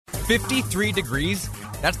53 degrees.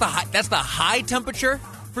 That's the high temperature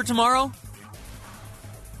for tomorrow.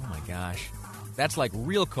 Oh my gosh, that's like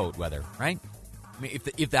real coat weather, right? I mean,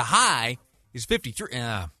 if the high is 53,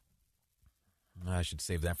 I should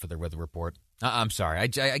save that for the weather report. I'm sorry, I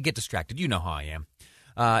get distracted. You know how I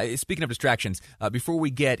am. Speaking of distractions, before we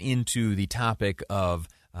get into the topic of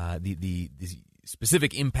the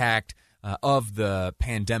specific impact of the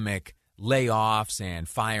pandemic, layoffs and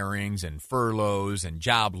firings and furloughs and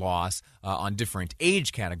job loss on different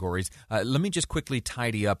age categories, let me just quickly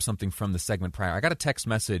tidy up something from the segment prior. I got a text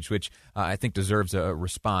message which I think deserves a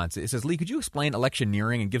response. It says, Lee, could you explain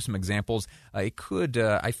electioneering and give some examples? I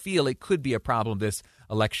feel it could be a problem this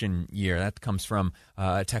election year. That comes from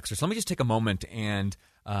a texter. So let me just take a moment and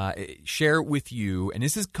share with you, and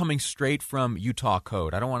this is coming straight from Utah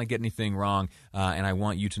Code. I don't want to get anything wrong, and I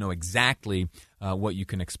want you to know exactly what you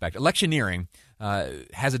can expect. Electioneering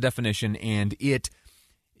has a definition, and its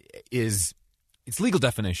legal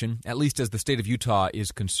definition, at least as the state of Utah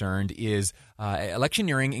is concerned, is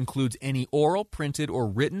electioneering includes any oral, printed, or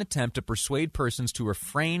written attempt to persuade persons to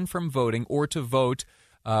refrain from voting or to vote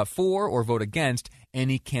for or vote against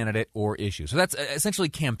any candidate or issue. So that's essentially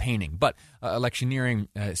campaigning. But electioneering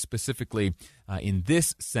specifically in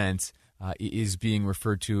this sense is being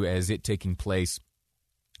referred to as it taking place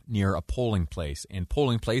near a polling place. And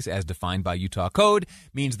polling place, as defined by Utah Code,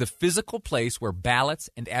 means the physical place where ballots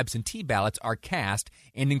and absentee ballots are cast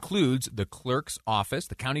and includes the clerk's office,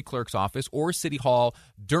 the county clerk's office, or city hall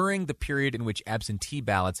during the period in which absentee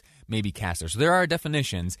ballots may be cast there. So there are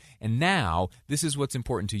definitions, and now this is what's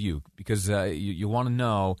important to you because you want to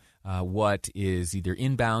know what is either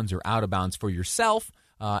inbounds or out of bounds for yourself,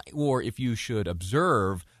 or if you should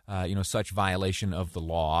observe such violation of the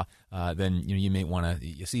law, then you may want to,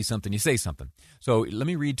 you see something, you say something. So let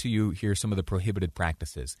me read to you here some of the prohibited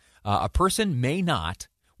practices. A person may not,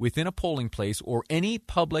 within a polling place or any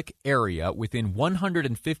public area within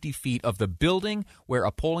 150 feet of the building where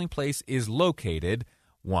a polling place is located,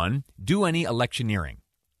 1, do any electioneering.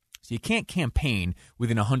 So you can't campaign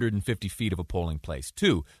within 150 feet of a polling place.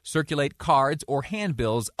 2, circulate cards or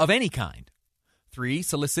handbills of any kind. 3,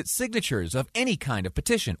 solicit signatures of any kind of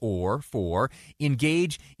petition. Or 4,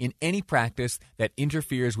 engage in any practice that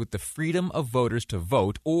interferes with the freedom of voters to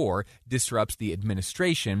vote or disrupts the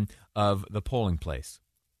administration of the polling place.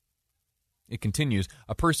 It continues,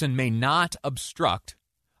 a person may not obstruct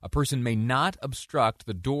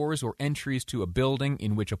the doors or entries to a building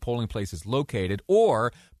in which a polling place is located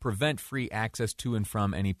or prevent free access to and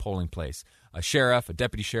from any polling place. A sheriff, a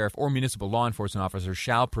deputy sheriff, or municipal law enforcement officer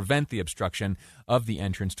shall prevent the obstruction of the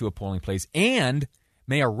entrance to a polling place and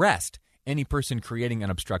may arrest any person creating an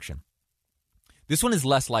obstruction. This one is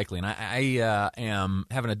less likely, and I am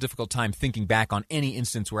having a difficult time thinking back on any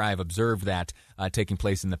instance where I have observed that taking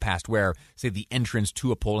place in the past where, say, the entrance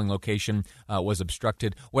to a polling location was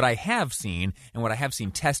obstructed. What I have seen, and what I have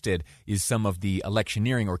seen tested, is some of the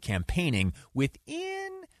electioneering or campaigning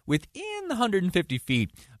within the 150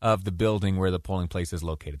 feet of the building where the polling place is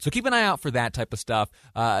located. So keep an eye out for that type of stuff.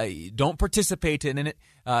 Don't participate in it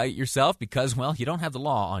yourself because, well, you don't have the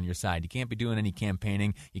law on your side. You can't be doing any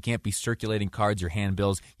campaigning. You can't be circulating cards or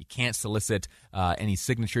handbills. You can't solicit any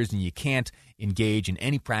signatures, and you can't engage in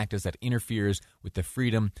any practice that interferes with the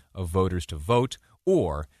freedom of voters to vote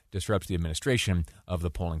or disrupts the administration of the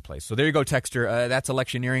polling place. So there you go, texter. That's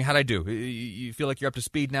electioneering. How'd I do? You feel like you're up to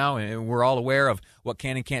speed now, and we're all aware of what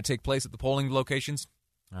can and can't take place at the polling locations?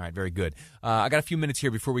 All right, very good. I got a few minutes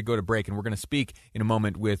here before we go to break, and we're going to speak in a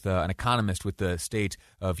moment with an economist with the state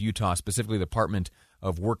of Utah, specifically the Department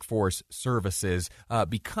of Workforce Services,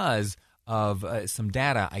 because of some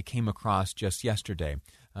data I came across just yesterday.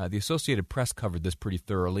 The Associated Press covered this pretty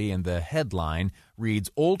thoroughly, and the headline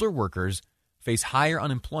reads, Older workers face higher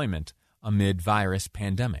unemployment amid virus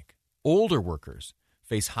pandemic. Older workers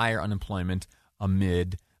face higher unemployment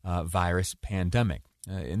amid virus pandemic.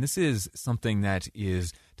 And this is something that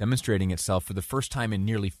is demonstrating itself for the first time in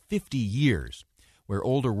nearly 50 years, where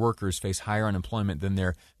older workers face higher unemployment than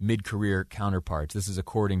their mid-career counterparts. This is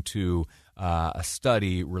according to a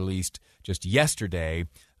study released just yesterday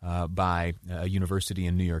by a university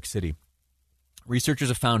in New York City. Researchers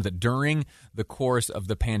have found that during the course of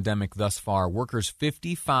the pandemic thus far, workers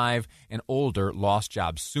 55 and older lost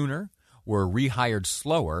jobs sooner, were rehired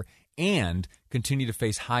slower, and continue to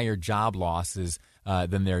face higher job losses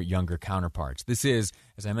than their younger counterparts. This is,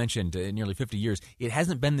 as I mentioned, nearly 50 years. It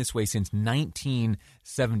hasn't been this way since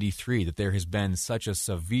 1973, that there has been such a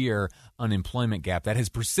severe unemployment gap that has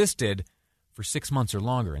persisted for 6 months or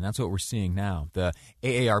longer, and that's what we're seeing now. The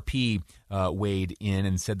AARP weighed in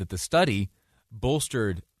and said that the study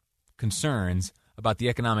bolstered concerns about the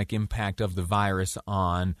economic impact of the virus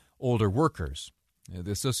on older workers.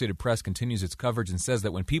 The Associated Press continues its coverage and says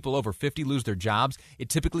that when people over 50 lose their jobs, it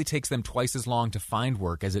typically takes them twice as long to find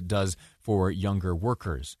work as it does for younger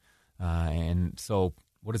workers. And so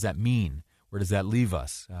what does that mean? Where does that leave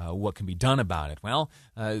us? What can be done about it? Well,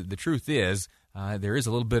 the truth is there is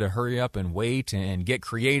a little bit of hurry up and wait and get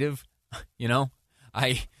creative.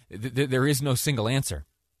 There is no single answer.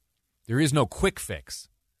 There is no quick fix.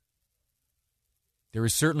 There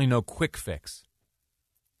is certainly no quick fix.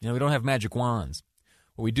 We don't have magic wands.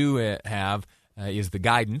 What we do have is the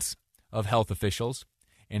guidance of health officials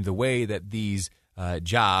and the way that these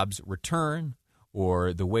jobs return,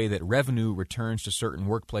 or the way that revenue returns to certain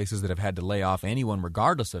workplaces that have had to lay off anyone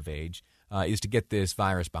regardless of age, is to get this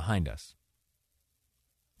virus behind us.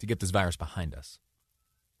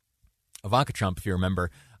 Ivanka Trump, if you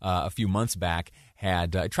remember, a few months back,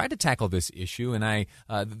 had tried to tackle this issue, and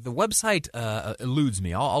the website eludes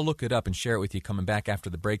me. I'll look it up and share it with you coming back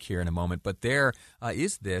after the break here in a moment. But there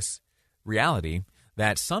is this reality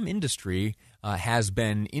that some industry has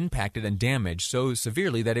been impacted and damaged so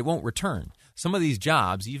severely that it won't return. Some of these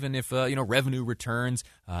jobs, even if revenue returns,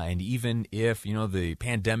 and even if the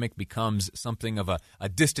pandemic becomes something of a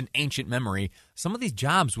distant ancient memory, some of these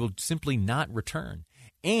jobs will simply not return.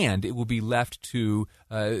 And it will be left to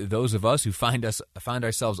those of us who find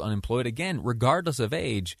ourselves unemployed, again, regardless of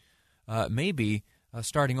age, maybe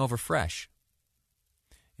starting over fresh.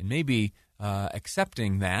 And maybe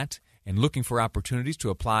accepting that and looking for opportunities to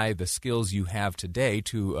apply the skills you have today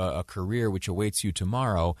to a career which awaits you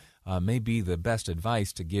tomorrow may be the best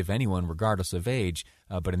advice to give anyone regardless of age,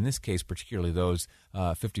 but in this case particularly those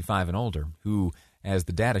 55 and older who, as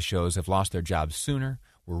the data shows, have lost their jobs sooner,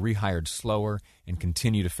 were rehired slower, and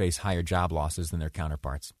continue to face higher job losses than their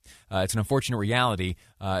counterparts. It's an unfortunate reality,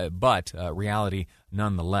 but reality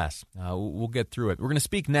nonetheless. We'll get through it. We're going to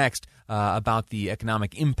speak next about the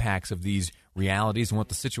economic impacts of these realities and what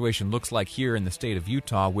the situation looks like here in the state of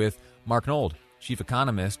Utah with Mark Knold, chief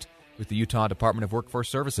economist with the Utah Department of Workforce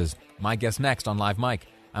Services. My guest next on Live Mike.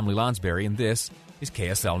 I'm Lee Lonsberry, and this is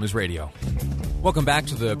KSL News Radio. Welcome back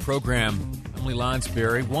to the program. I'm Lee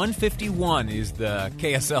Lonsberry. 1:51 is the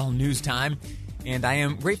KSL News Time, and I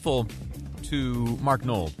am grateful to Mark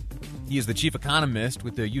Knold. He is the chief economist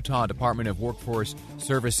with the Utah Department of Workforce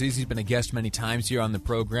Services. He's been a guest many times here on the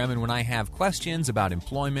program, and when I have questions about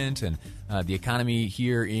employment and the economy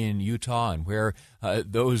here in Utah and where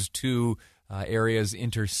those two areas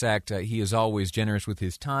intersect, he is always generous with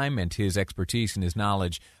his time and his expertise and his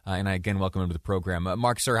knowledge, and I again welcome him to the program.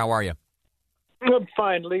 Mark, sir, how are you? I'm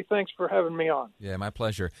fine, Lee. Thanks for having me on. Yeah, my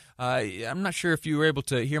pleasure. I'm not sure if you were able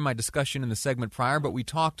to hear my discussion in the segment prior, but we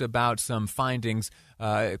talked about some findings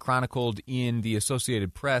chronicled in the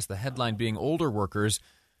Associated Press, the headline being older workers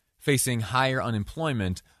facing higher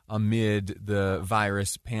unemployment amid the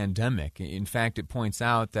virus pandemic. In fact, it points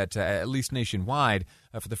out that at least nationwide,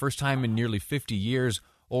 for the first time in nearly 50 years,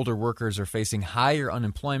 older workers are facing higher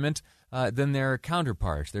unemployment than their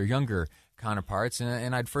counterparts, their younger counterparts.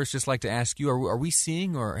 And I'd first just like to ask you, are we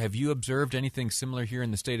seeing or have you observed anything similar here in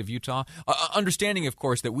the state of Utah? Understanding, of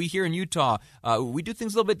course, that we here in Utah, we do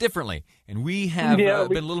things a little bit differently. And we have been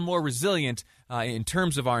a little more resilient in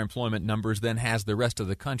terms of our employment numbers than has the rest of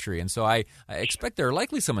the country. And so I expect there are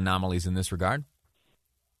likely some anomalies in this regard.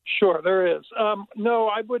 Sure, there is. No,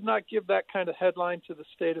 I would not give that kind of headline to the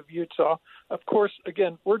state of Utah. Of course,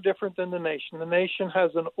 again, we're different than the nation. The nation has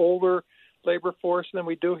an older labor force than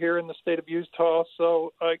we do here in the state of Utah,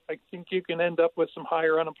 so I think you can end up with some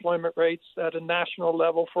higher unemployment rates at a national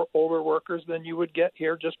level for older workers than you would get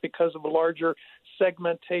here just because of a larger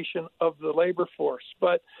segmentation of the labor force.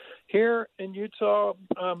 But here in Utah,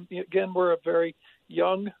 again, we're a very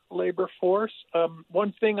young labor force.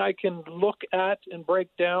 One thing I can look at and break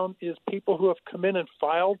down is people who have come in and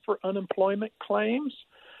filed for unemployment claims.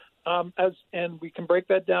 And we can break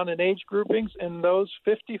that down in age groupings, and those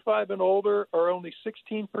 55 and older are only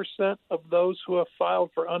 16% of those who have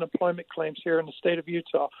filed for unemployment claims here in the state of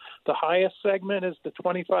Utah. The highest segment is the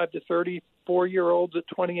 25 to 34-year-olds at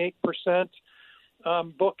 28%,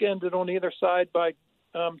 bookended on either side by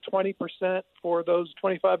 20% for those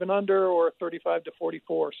 25 and under, or 35 to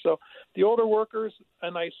 44. So the older workers,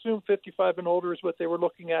 and I assume 55 and older is what they were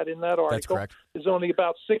looking at in that article, is only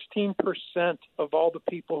about 16% of all the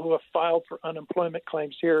people who have filed for unemployment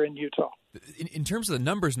claims here in Utah. In terms of the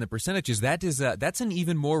numbers and the percentages, that's an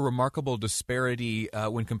even more remarkable disparity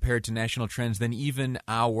when compared to national trends than even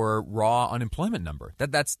our raw unemployment number.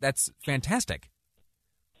 That's fantastic.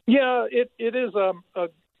 Yeah, it is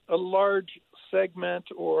a large segment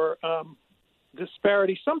or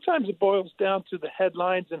disparity. Sometimes it boils down to the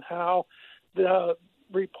headlines and how the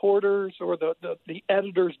reporters or the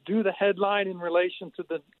editors do the headline in relation to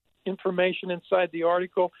the information inside the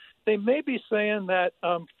article, they may be saying that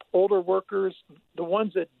older workers, the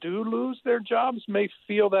ones that do lose their jobs, may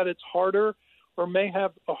feel that it's harder or may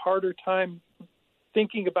have a harder time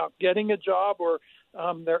thinking about getting a job or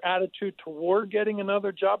their attitude toward getting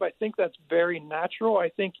another job. I think that's very natural. I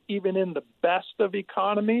think even in the best of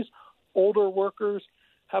economies, older workers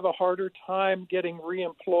have a harder time getting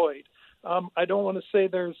reemployed. I don't want to say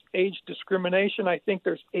there's age discrimination. I think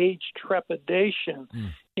there's age trepidation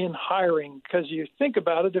in hiring, because you think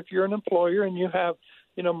about it, if you're an employer and you have,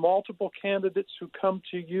 multiple candidates who come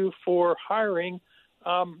to you for hiring,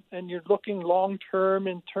 and you're looking long term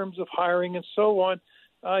in terms of hiring and so on,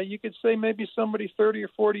 you could say maybe somebody 30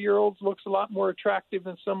 or 40-year-olds looks a lot more attractive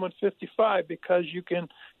than someone 55 because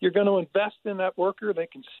you're going to invest in that worker. They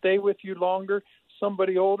can stay with you longer.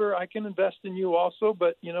 Somebody older, I can invest in you also,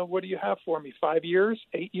 but, what do you have for me? 5 years,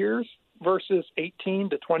 8 years versus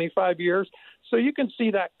 18 to 25 years. So you can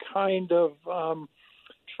see that kind of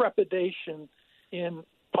trepidation in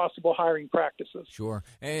possible hiring practices. Sure.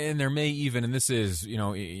 And there may even, and this is,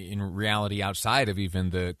 in reality outside of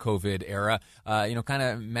even the COVID era, kind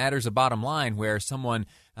of matters a bottom line where someone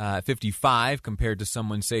 55 compared to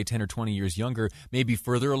someone, say, 10 or 20 years younger, may be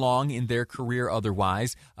further along in their career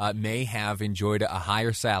otherwise, may have enjoyed a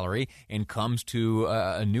higher salary and comes to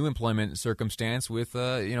a new employment circumstance with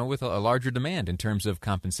a larger demand in terms of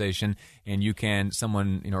compensation. And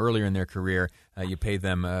someone earlier in their career, you pay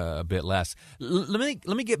them a bit less. Let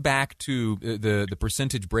me get back to the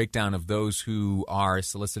percentage breakdown of those who are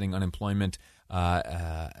soliciting unemployment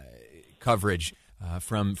coverage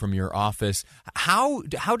from your office. How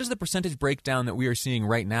does the percentage breakdown that we are seeing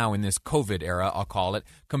right now in this COVID era, I'll call it,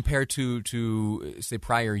 compare to say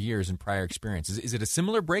prior years and prior experiences? Is it a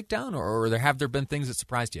similar breakdown, or have there been things that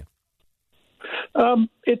surprised you?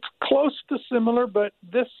 It's close to similar, but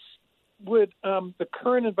this would the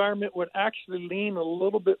current environment would actually lean a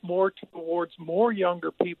little bit more towards more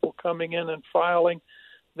younger people coming in and filing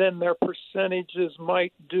than their percentages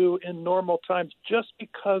might do in normal times, just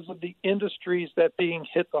because of the industries that being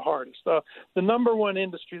hit the hardest. The number one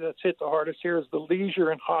industry that's hit the hardest here is the leisure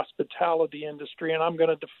and hospitality industry, and I'm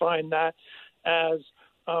going to define that as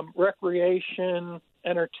recreation,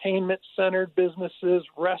 entertainment-centered businesses,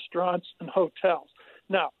 restaurants, and hotels.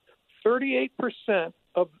 Now, 38%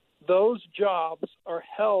 of those jobs are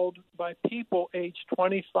held by people aged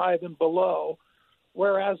 25 and below,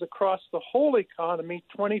 whereas across the whole economy,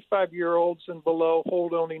 25-year-olds and below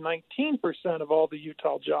hold only 19% of all the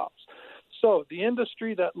Utah jobs. So the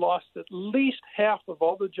industry that lost at least half of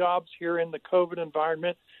all the jobs here in the COVID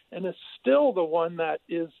environment and is still the one that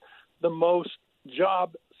is the most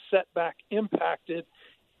job setback impacted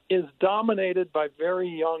is dominated by very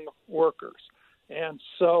young workers. And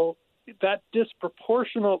so that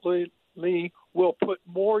disproportionately will put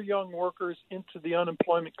more young workers into the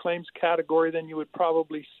unemployment claims category than you would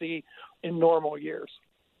probably see in normal years.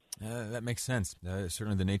 That makes sense.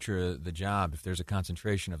 Certainly the nature of the job, if there's a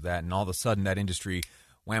concentration of that, and all of a sudden that industry,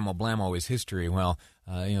 whammo blammo, is history, well,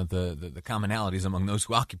 the commonalities among those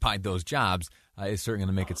who occupied those jobs is certainly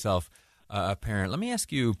going to make itself apparent. Let me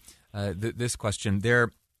ask you this question.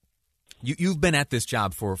 You've been at this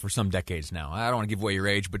job for some decades now. I don't want to give away your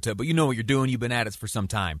age, but you know what you're doing. You've been at it for some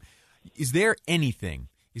time. Is there anything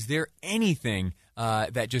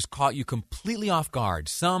that just caught you completely off guard?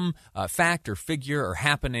 Some fact or figure or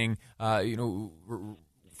happening,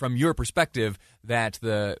 from your perspective, that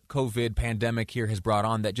the COVID pandemic here has brought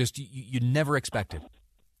on that just you never expected?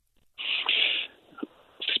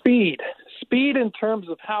 Speed in terms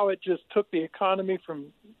of how it just took the economy from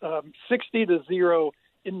 60 to zero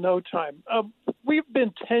in no time. We've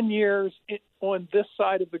been 10 years on this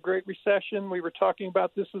side of the Great Recession. We were talking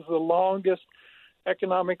about this is the longest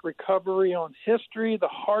economic recovery on history. The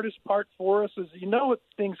hardest part for us is,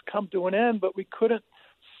 things come to an end, but we couldn't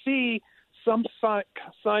see some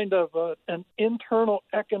sign of an internal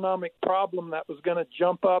economic problem that was going to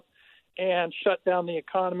jump up and shut down the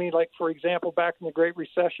economy. Like, for example, back in the Great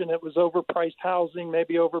Recession, it was overpriced housing,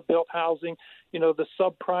 maybe overbuilt housing, the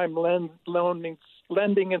subprime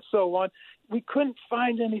lending and so on. We couldn't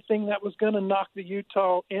find anything that was going to knock the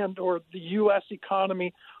Utah and or the U.S.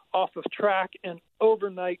 economy off of track, and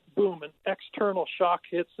overnight, boom, an external shock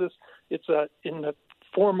hits us. It's in the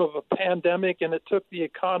form of a pandemic, and it took the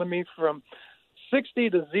economy from 60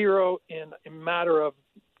 to zero in a matter of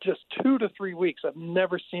just 2 to 3 weeks. I've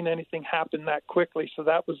never seen anything happen that quickly, so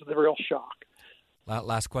that was the real shock.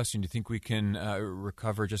 Last question. Do you think we can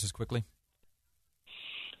recover just as quickly?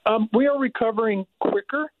 We are recovering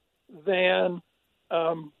quicker than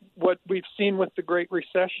what we've seen with the Great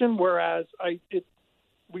Recession, whereas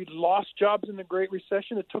we lost jobs in the Great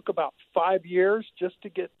Recession. It took about 5 years just to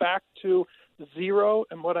get back to zero.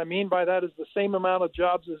 And what I mean by that is the same amount of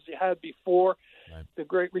jobs as you had before the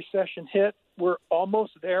Great Recession hit. We're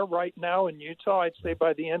almost there right now in Utah. I'd say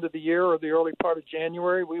by the end of the year or the early part of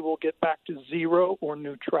January, we will get back to zero or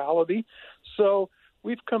neutrality. So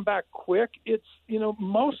we've come back quick. It's,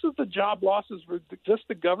 most of the job losses were just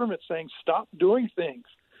the government saying, stop doing things.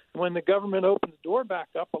 When the government opened the door back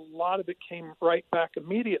up, a lot of it came right back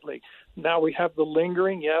immediately. Now we have the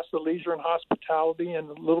lingering, yes, the leisure and hospitality and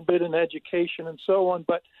a little bit in education and so on.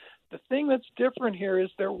 But the thing that's different here is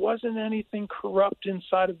there wasn't anything corrupt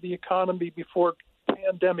inside of the economy before the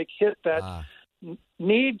pandemic hit that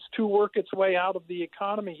needs to work its way out of the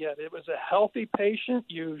economy yet. It was a healthy patient.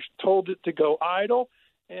 You told it to go idle,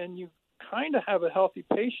 and you kind of have a healthy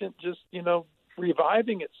patient just,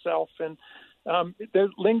 reviving itself. And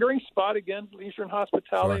there's lingering spot, again, leisure and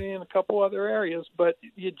hospitality and a couple other areas, but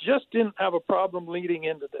you just didn't have a problem leading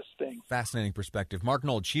into this thing. Fascinating perspective. Mark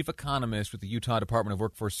Knold, Chief Economist with the Utah Department of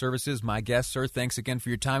Workforce Services. My guest, sir. Thanks again for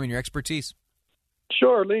your time and your expertise.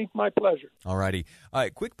 Sure, Lee. My pleasure. All righty.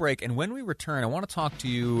 Quick break, and when we return, I want to talk to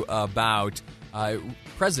you about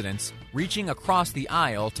presidents reaching across the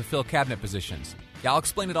aisle to fill cabinet positions. Yeah, I'll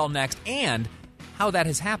explain it all next, and how that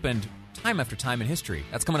has happened time after time in history.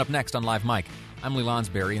 That's coming up next on Live Mike. I'm Lee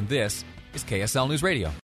Lonsberry, and this is KSL News Radio.